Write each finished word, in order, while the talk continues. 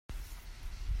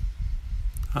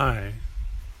Hi.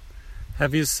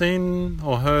 Have you seen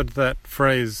or heard that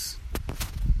phrase,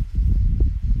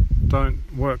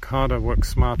 don't work harder, work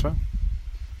smarter?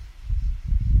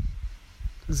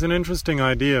 It's an interesting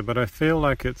idea, but I feel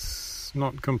like it's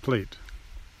not complete.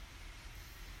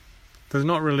 There's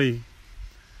not really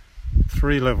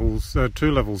two levels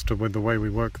to with the way we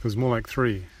work. There's more like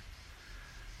three.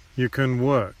 You can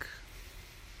work,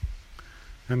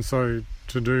 and so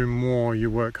to do more you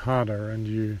work harder and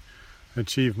you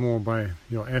achieve more by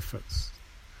your efforts.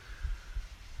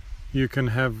 You can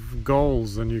have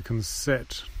goals and you can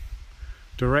set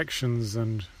directions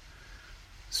and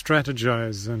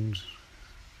strategize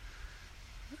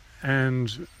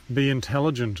and be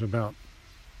intelligent about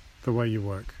the way you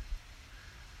work.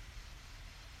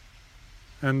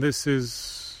 And this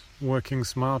is working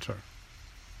smarter.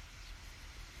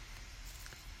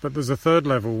 But there's a third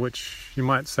level, which you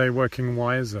might say working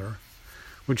wiser,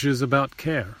 which is about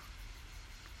care.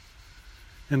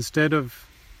 Instead of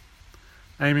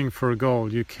aiming for a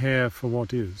goal, you care for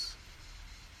what is.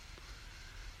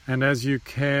 And as you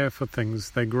care for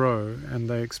things, they grow and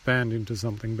they expand into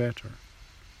something better.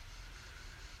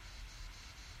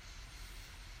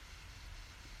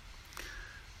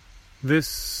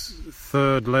 This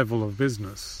third level of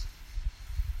business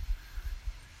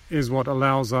is what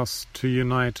allows us to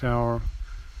unite our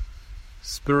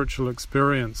spiritual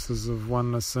experiences of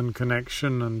oneness and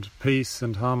connection and peace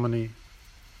and harmony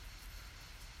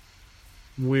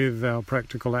with our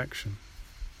practical action.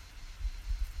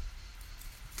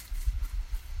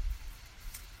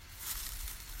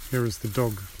 Here is the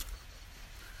dog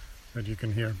that you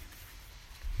can hear.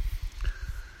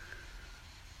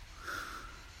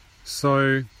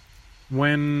 So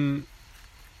when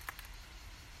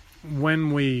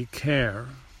we care,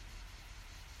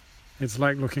 it's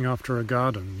like looking after a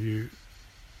garden. You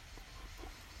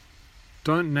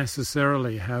don't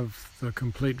necessarily have the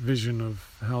complete vision of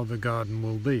how the garden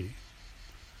will be,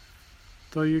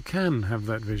 though you can have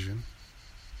that vision.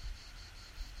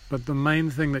 But the main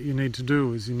thing that you need to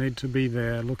do is you need to be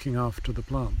there looking after the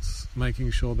plants, making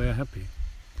sure they're happy.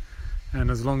 And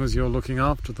as long as you're looking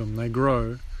after them, they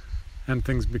grow and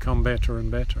things become better and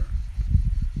better.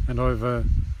 And over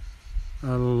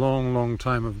a long, long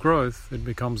time of growth, it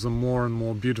becomes a more and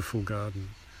more beautiful garden.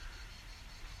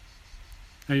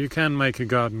 Now, you can make a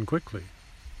garden quickly.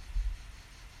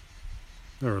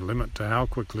 There are a limit to how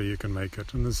quickly you can make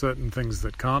it, and there's certain things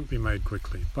that can't be made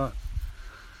quickly, but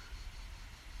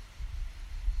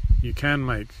you can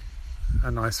make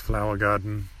a nice flower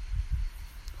garden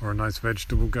or a nice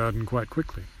vegetable garden quite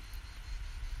quickly.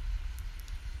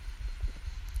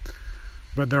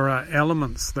 But there are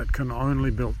elements that can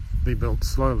only be built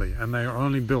slowly, and they are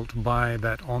only built by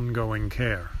that ongoing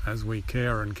care. As we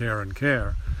care and care and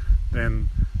care, then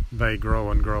they grow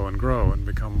and grow and grow and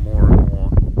become more and more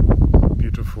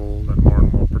beautiful and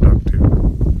more productive.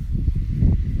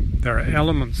 There are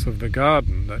elements of the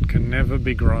garden that can never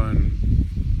be grown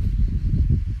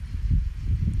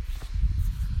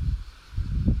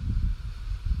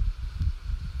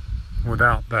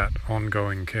without that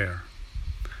ongoing care.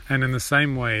 And in the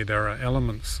same way, there are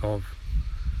elements of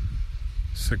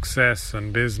success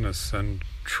and business and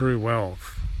true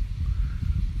wealth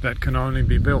that can only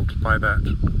be built by that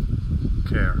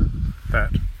care,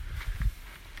 that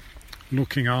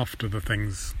looking after the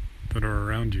things that are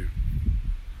around you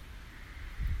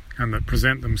and that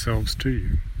present themselves to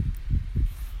you.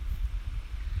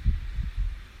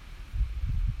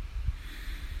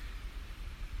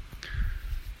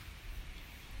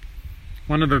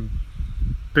 One of the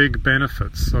big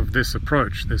benefits of this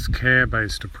approach, this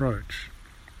care-based approach,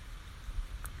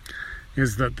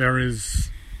 is that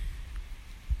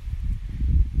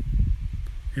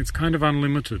it's kind of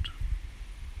unlimited.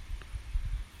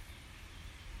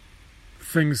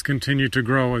 Things continue to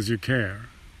grow as you care,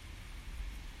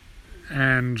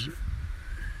 and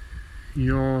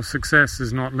your success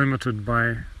is not limited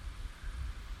by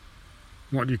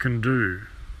what you can do,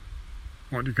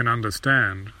 what you can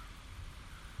understand,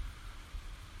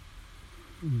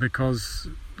 because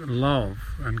love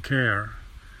and care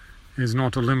is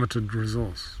not a limited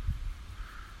resource.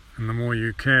 And the more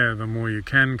you care, the more you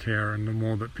can care, and the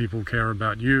more that people care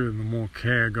about you, and the more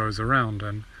care goes around,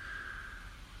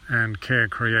 and care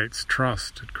creates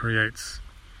trust. It creates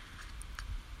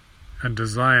a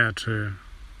desire to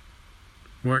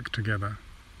work together.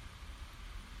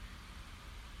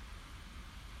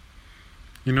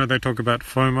 You know, they talk about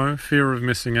FOMO, fear of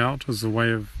missing out, as a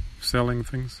way of selling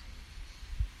things.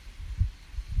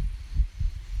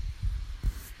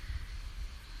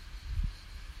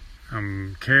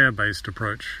 Care-based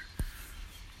approach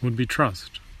would be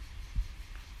trust.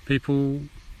 People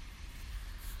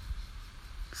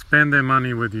spend their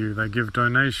money with you, they give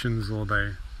donations, or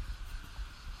they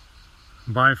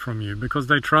buy from you because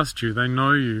they trust you, they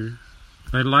know you,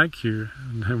 they like you,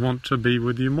 and they want to be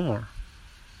with you more.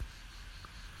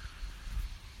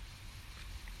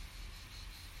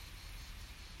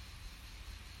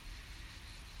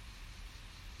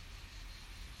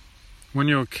 When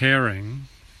you're caring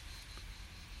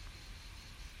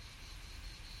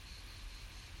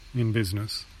in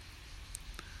business,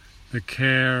 the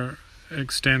care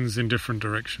extends in different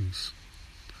directions.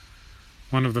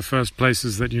 One of the first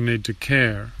places that you need to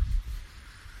care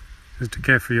is to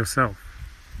care for yourself.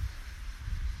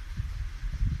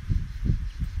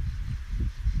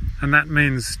 And that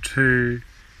means to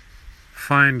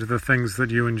find the things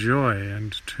that you enjoy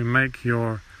and to make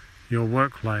your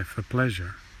work life a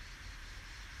pleasure.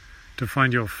 To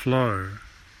find your flow,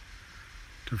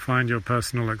 to find your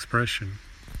personal expression.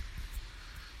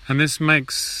 And this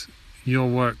makes your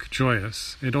work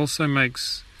joyous. It also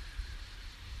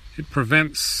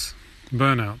prevents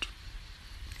burnout.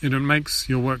 It makes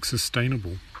your work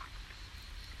sustainable.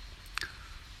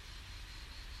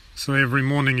 So every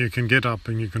morning you can get up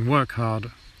and you can work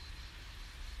hard,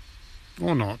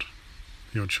 or not,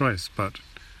 your choice, but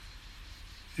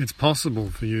it's possible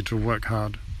for you to work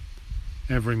hard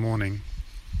every morning,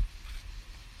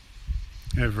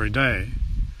 every day,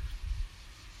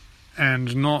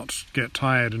 and not get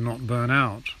tired and not burn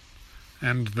out.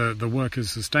 And the work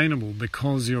is sustainable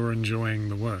because you're enjoying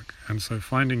the work. And so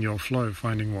finding your flow,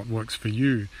 finding what works for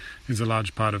you, is a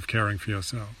large part of caring for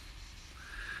yourself.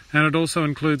 And it also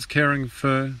includes caring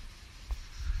for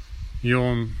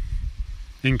your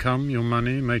income, your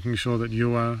money, making sure that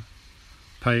you are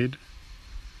paid,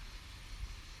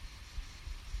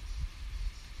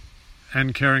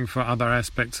 and caring for other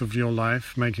aspects of your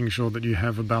life, making sure that you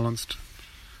have a balanced,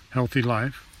 healthy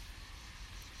life.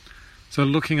 So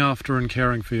looking after and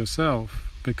caring for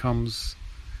yourself becomes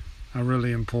a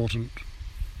really important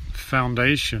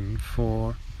foundation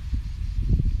for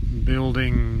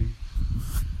building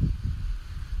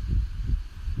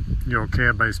your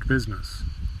care-based business.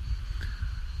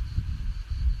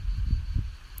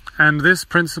 And this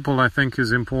principle, I think,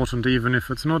 is important even if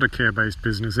it's not a care-based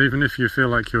business, even if you feel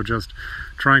like you're just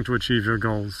trying to achieve your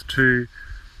goals. To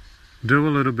do a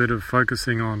little bit of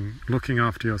focusing on looking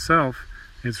after yourself,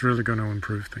 it's really going to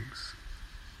improve things.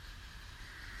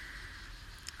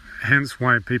 Hence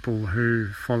why people who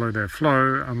follow their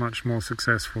flow are much more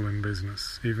successful in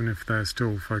business, even if they're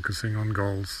still focusing on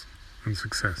goals and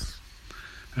success,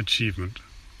 achievement.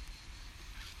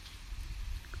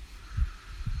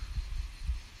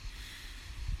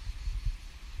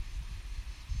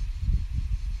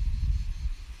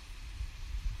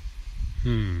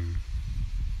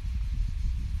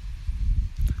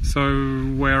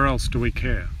 So where else do we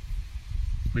care?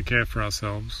 We care for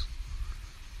ourselves.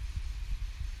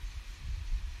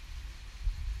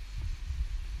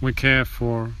 We care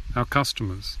for our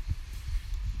customers.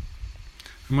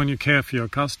 And when you care for your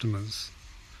customers,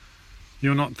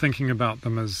 you're not thinking about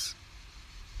them as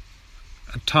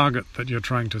a target that you're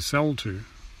trying to sell to.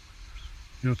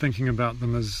 You're thinking about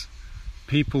them as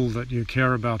people that you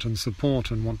care about and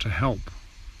support and want to help.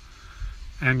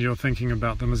 And you're thinking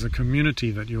about them as a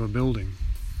community that you are building.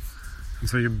 And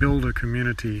so you build a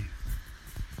community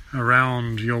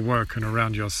around your work and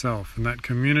around yourself. And that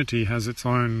community has its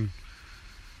own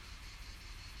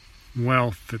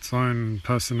wealth, its own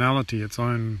personality, its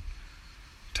own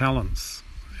talents.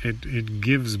 It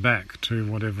gives back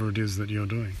to whatever it is that you're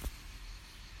doing.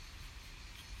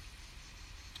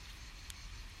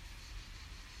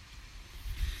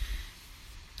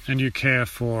 And you care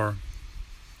for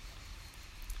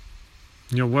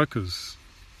your workers.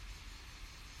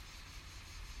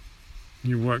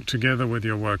 You work together with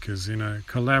your workers in a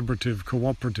collaborative,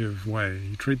 cooperative way.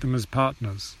 You treat them as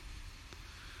partners.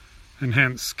 And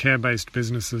hence, care-based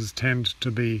businesses tend to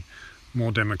be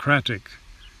more democratic,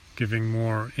 giving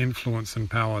more influence and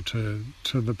power to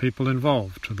the people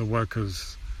involved, to the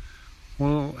workers,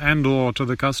 or to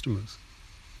the customers,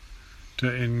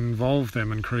 to involve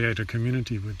them and create a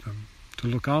community with them, to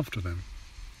look after them.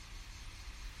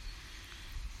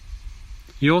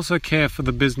 You also care for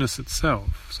the business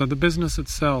itself. So the business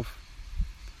itself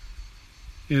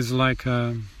is like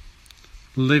a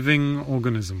living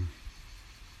organism.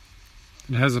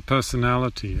 It has a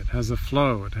personality, it has a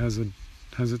flow, it has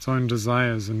its own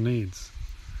desires and needs.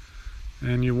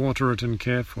 And you water it and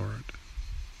care for it.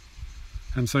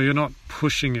 And so you're not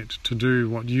pushing it to do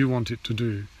what you want it to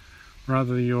do.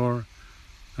 Rather, you're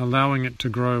allowing it to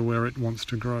grow where it wants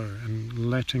to grow and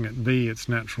letting it be its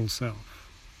natural self.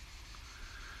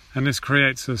 And this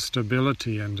creates a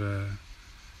stability and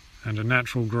and a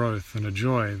natural growth and a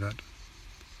joy that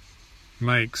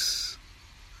makes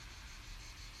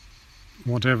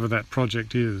whatever that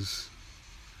project is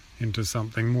into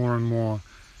something more and more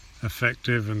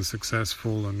effective and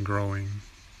successful and growing.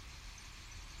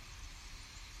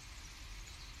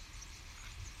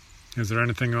 Is there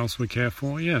anything else we care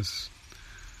for? Yes.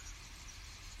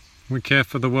 We care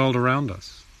for the world around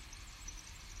us,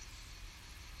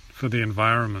 for the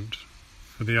environment,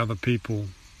 for the other people,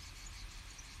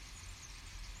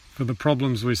 for the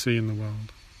problems we see in the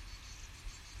world.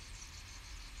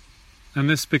 And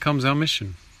this becomes our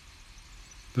mission.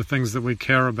 The things that we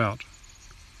care about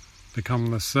become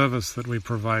the service that we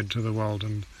provide to the world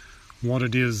and what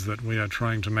it is that we are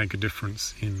trying to make a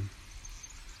difference in.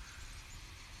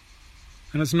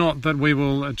 And it's not that we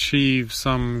will achieve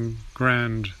some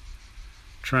grand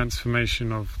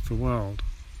transformation of the world.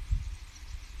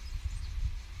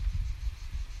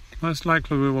 Most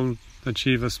likely we will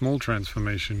achieve a small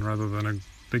transformation rather than a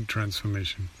big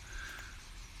transformation.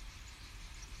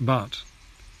 But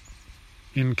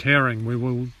in caring we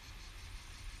will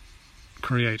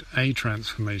create a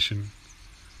transformation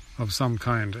of some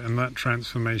kind, and that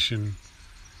transformation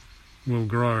will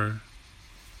grow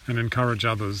and encourage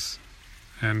others,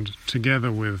 and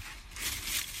together with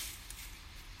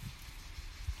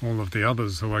all of the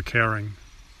others who are caring,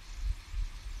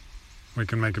 we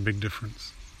can make a big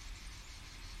difference.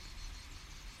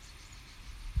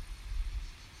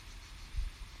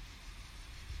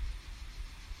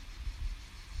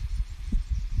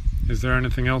 Is there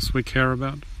anything else we care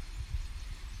about?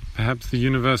 Perhaps the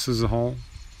universe as a whole,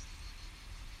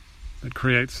 that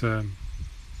creates a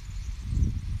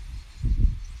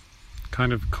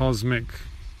kind of cosmic,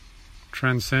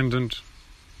 transcendent,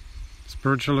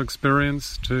 spiritual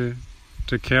experience to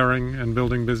caring and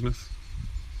building business.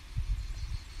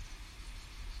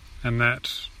 And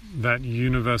that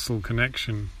universal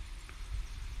connection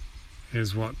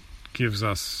is what gives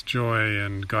us joy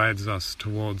and guides us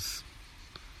towards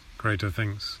greater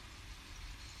things.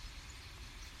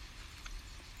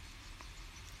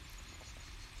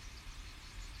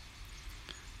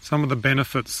 Some of the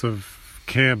benefits of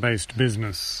care-based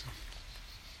business.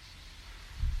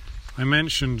 I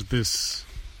mentioned this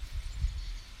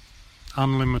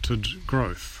unlimited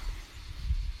growth.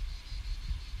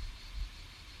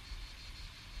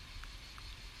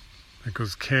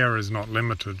 Because care is not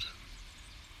limited.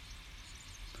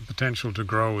 The potential to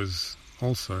grow is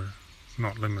also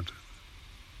not limited.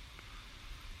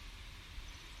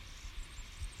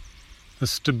 The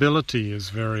stability is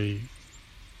very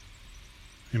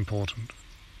important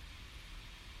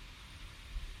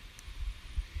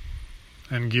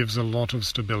and gives a lot of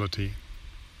stability.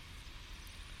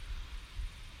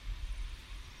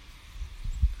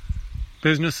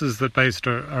 Businesses that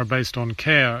are based on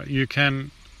care, you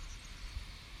can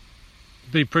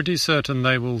be pretty certain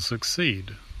they will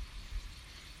succeed.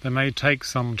 They may take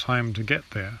some time to get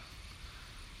there,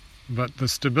 but the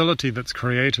stability that's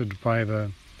created by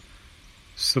the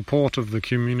support of the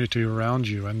community around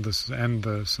you and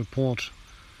the support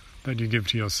that you give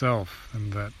to yourself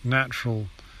and that natural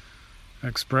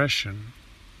expression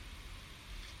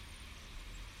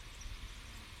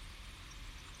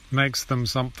makes them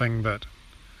something that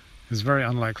is very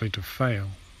unlikely to fail.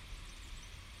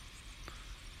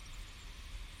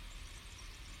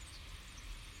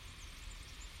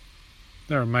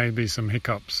 There may be some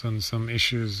hiccups and some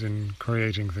issues in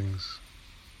creating things,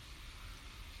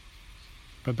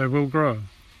 but they will grow.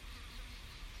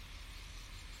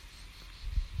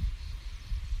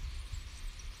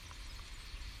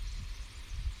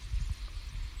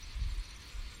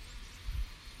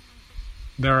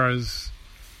 There is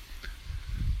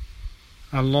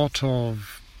a lot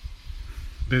of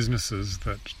businesses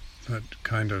that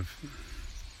kind of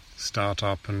start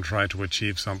up and try to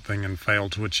achieve something and fail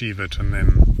to achieve it and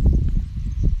then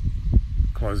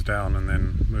close down and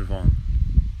then move on.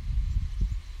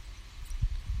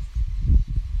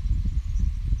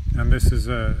 And this is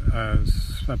a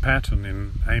pattern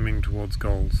in aiming towards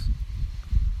goals.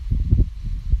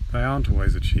 They aren't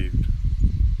always achieved.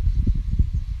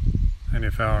 And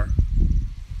if our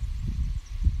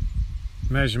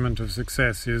measurement of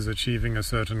success is achieving a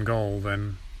certain goal,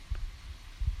 then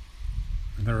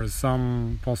there is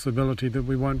some possibility that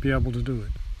we won't be able to do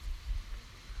it.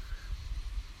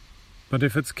 But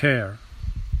if it's care,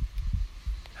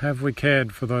 have we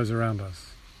cared for those around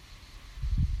us?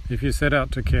 If you set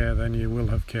out to care, then you will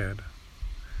have cared.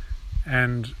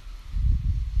 And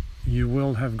you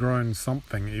will have grown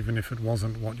something, even if it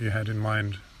wasn't what you had in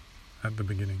mind at the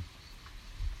beginning.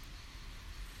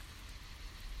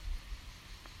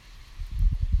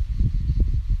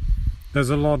 There's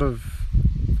a lot of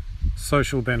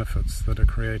social benefits that are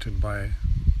created by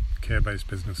care-based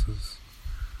businesses.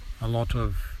 A lot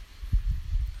of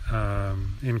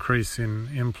increase in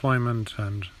employment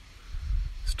and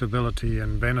stability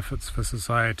and benefits for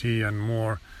society, and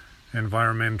more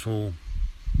environmental,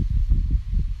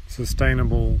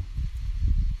 sustainable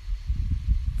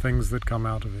things that come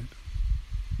out of it.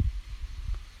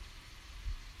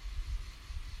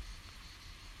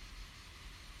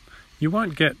 You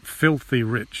won't get filthy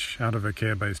rich out of a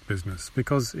care-based business,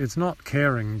 because it's not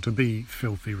caring to be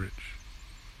filthy rich.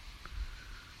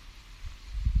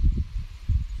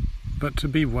 But to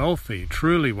be wealthy,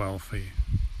 truly wealthy,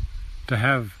 to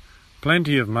have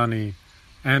plenty of money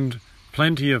and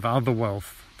plenty of other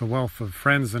wealth, the wealth of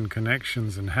friends and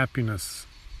connections and happiness,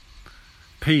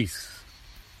 peace,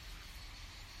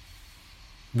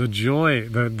 the joy,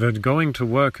 the going to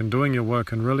work and doing your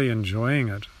work and really enjoying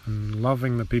it and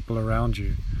loving the people around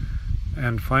you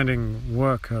and finding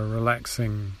work a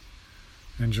relaxing,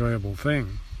 enjoyable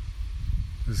thing.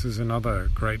 This is another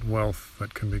great wealth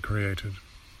that can be created.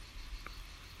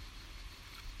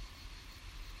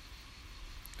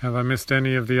 Have I missed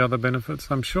any of the other benefits?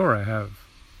 I'm sure I have.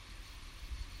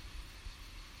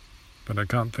 But I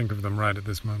can't think of them right at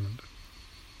this moment.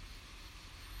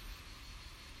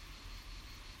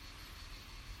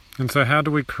 And so how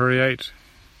do we create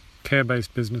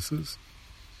care-based businesses?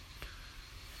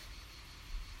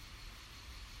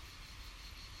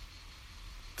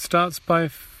 It starts by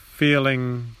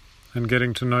feeling and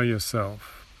getting to know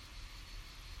yourself.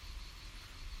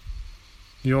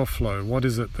 Your flow. What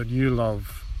is it that you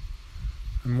love?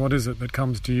 And what is it that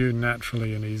comes to you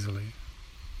naturally and easily?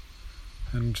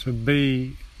 And to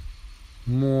be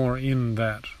more in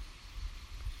that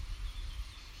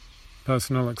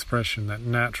personal expression, that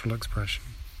natural expression.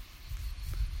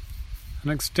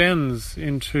 And extends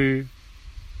into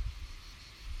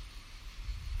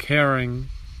caring,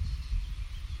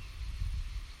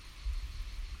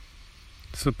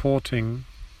 supporting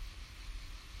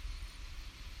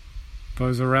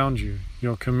those around you,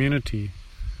 your community,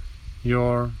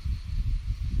 your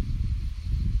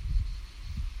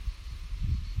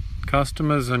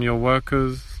customers and your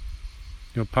workers,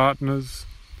 your partners,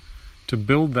 to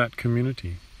build that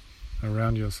community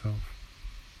around yourself.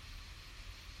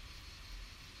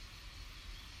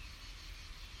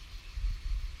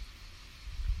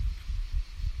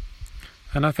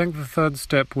 And I think the third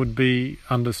step would be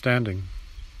understanding.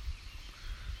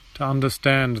 To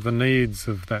understand the needs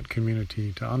of that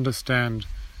community, to understand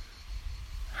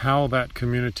how that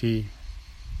community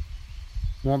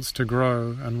wants to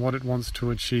grow and what it wants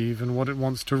to achieve and what it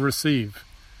wants to receive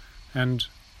and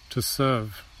to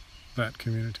serve that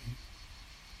community.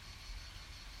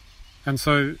 And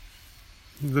so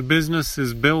the business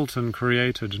is built and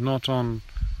created not on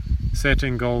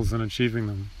setting goals and achieving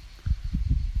them,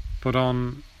 but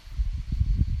on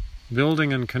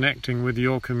building and connecting with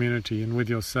your community and with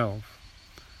yourself,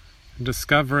 and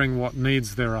discovering what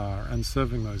needs there are and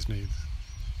serving those needs.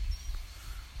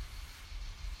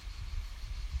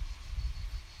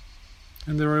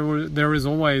 And there is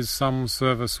always some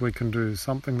service we can do,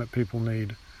 something that people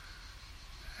need,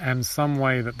 and some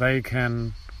way that they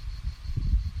can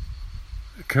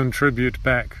contribute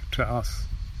back to us,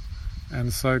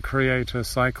 and so create a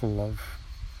cycle of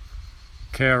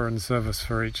care and service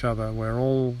for each other where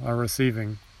all are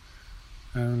receiving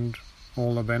and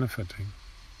all are benefiting.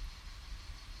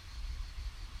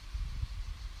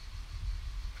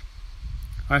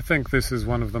 I think this is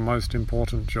one of the most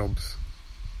important jobs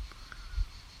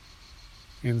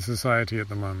in society at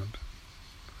the moment,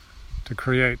 to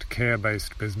create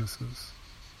care-based businesses,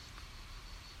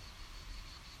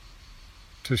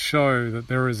 to show that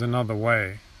there is another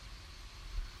way,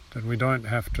 that we don't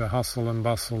have to hustle and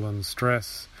bustle and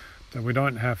stress, that we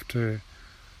don't have to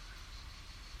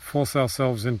force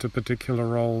ourselves into particular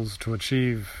roles to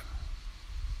achieve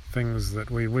things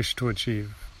that we wish to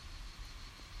achieve,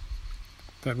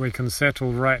 that we can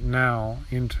settle right now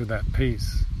into that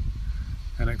peace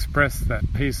and express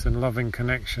that peace and loving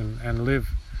connection and live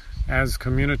as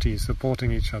community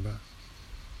supporting each other,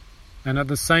 and at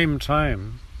the same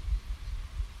time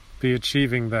be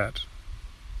achieving that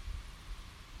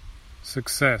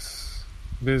success,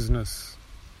 business,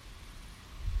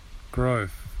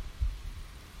 growth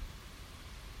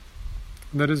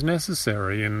that is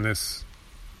necessary in this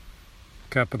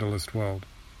capitalist world.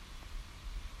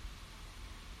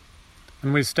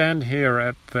 And we stand here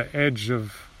at the edge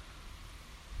of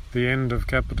the end of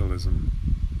capitalism.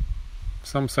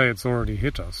 Some say it's already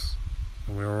hit us,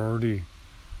 and we're already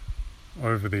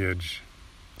over the edge,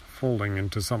 falling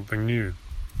into something new.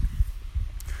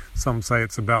 Some say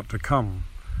it's about to come.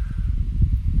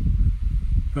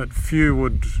 But few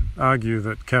would argue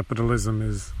that capitalism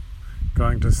is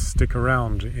going to stick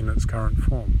around in its current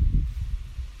form.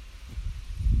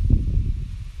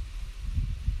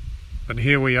 But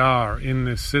here we are in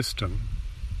this system,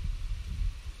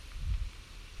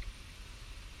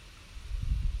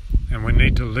 and we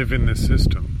need to live in this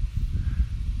system.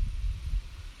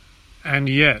 And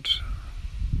yet,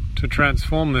 to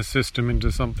transform this system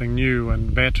into something new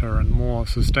and better and more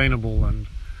sustainable and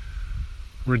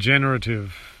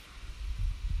regenerative,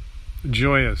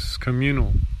 joyous,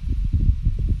 communal.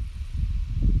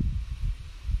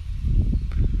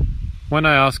 When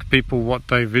I ask people what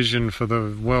they vision for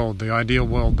the world, the ideal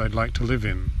world they'd like to live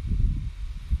in,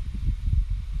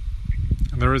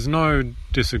 there is no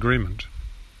disagreement.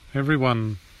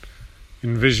 Everyone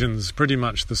envisions pretty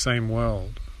much the same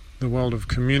world. The world of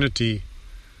community,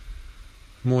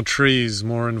 more trees,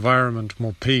 more environment,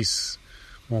 more peace,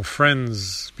 more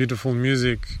friends, beautiful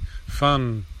music,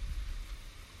 fun,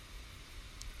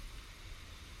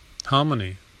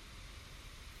 harmony.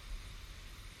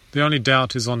 The only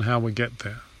doubt is on how we get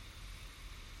there.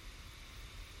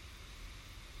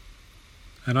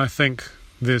 And I think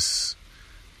this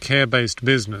care-based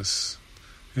business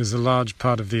is a large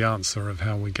part of the answer of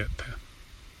how we get there.